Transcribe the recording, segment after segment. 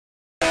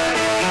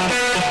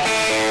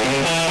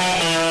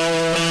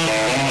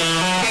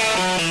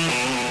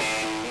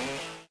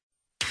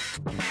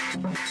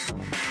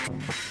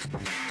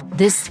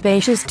This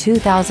spacious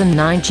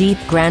 2009 Jeep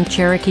Grand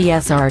Cherokee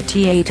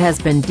SRT8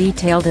 has been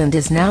detailed and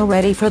is now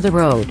ready for the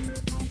road.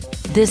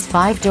 This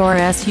 5-door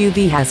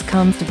SUV has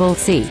comfortable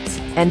seats,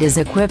 and is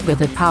equipped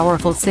with a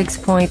powerful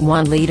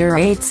 6.1-liter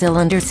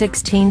 8-cylinder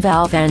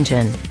 16-valve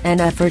engine,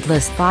 an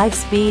effortless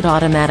 5-speed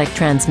automatic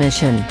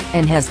transmission,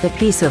 and has the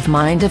peace of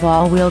mind of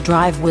all-wheel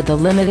drive with a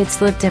limited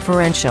slip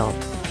differential.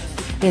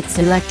 Its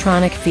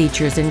electronic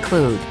features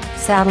include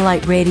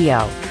satellite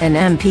radio, an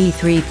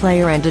MP3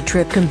 player and a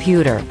trip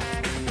computer.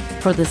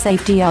 For the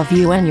safety of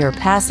you and your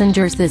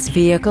passengers, this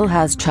vehicle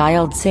has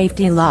child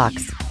safety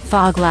locks,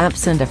 fog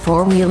lamps and a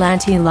 4-wheel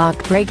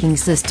anti-lock braking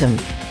system.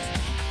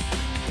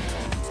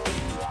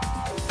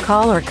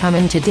 Call or come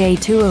in today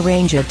to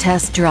arrange a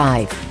test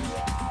drive.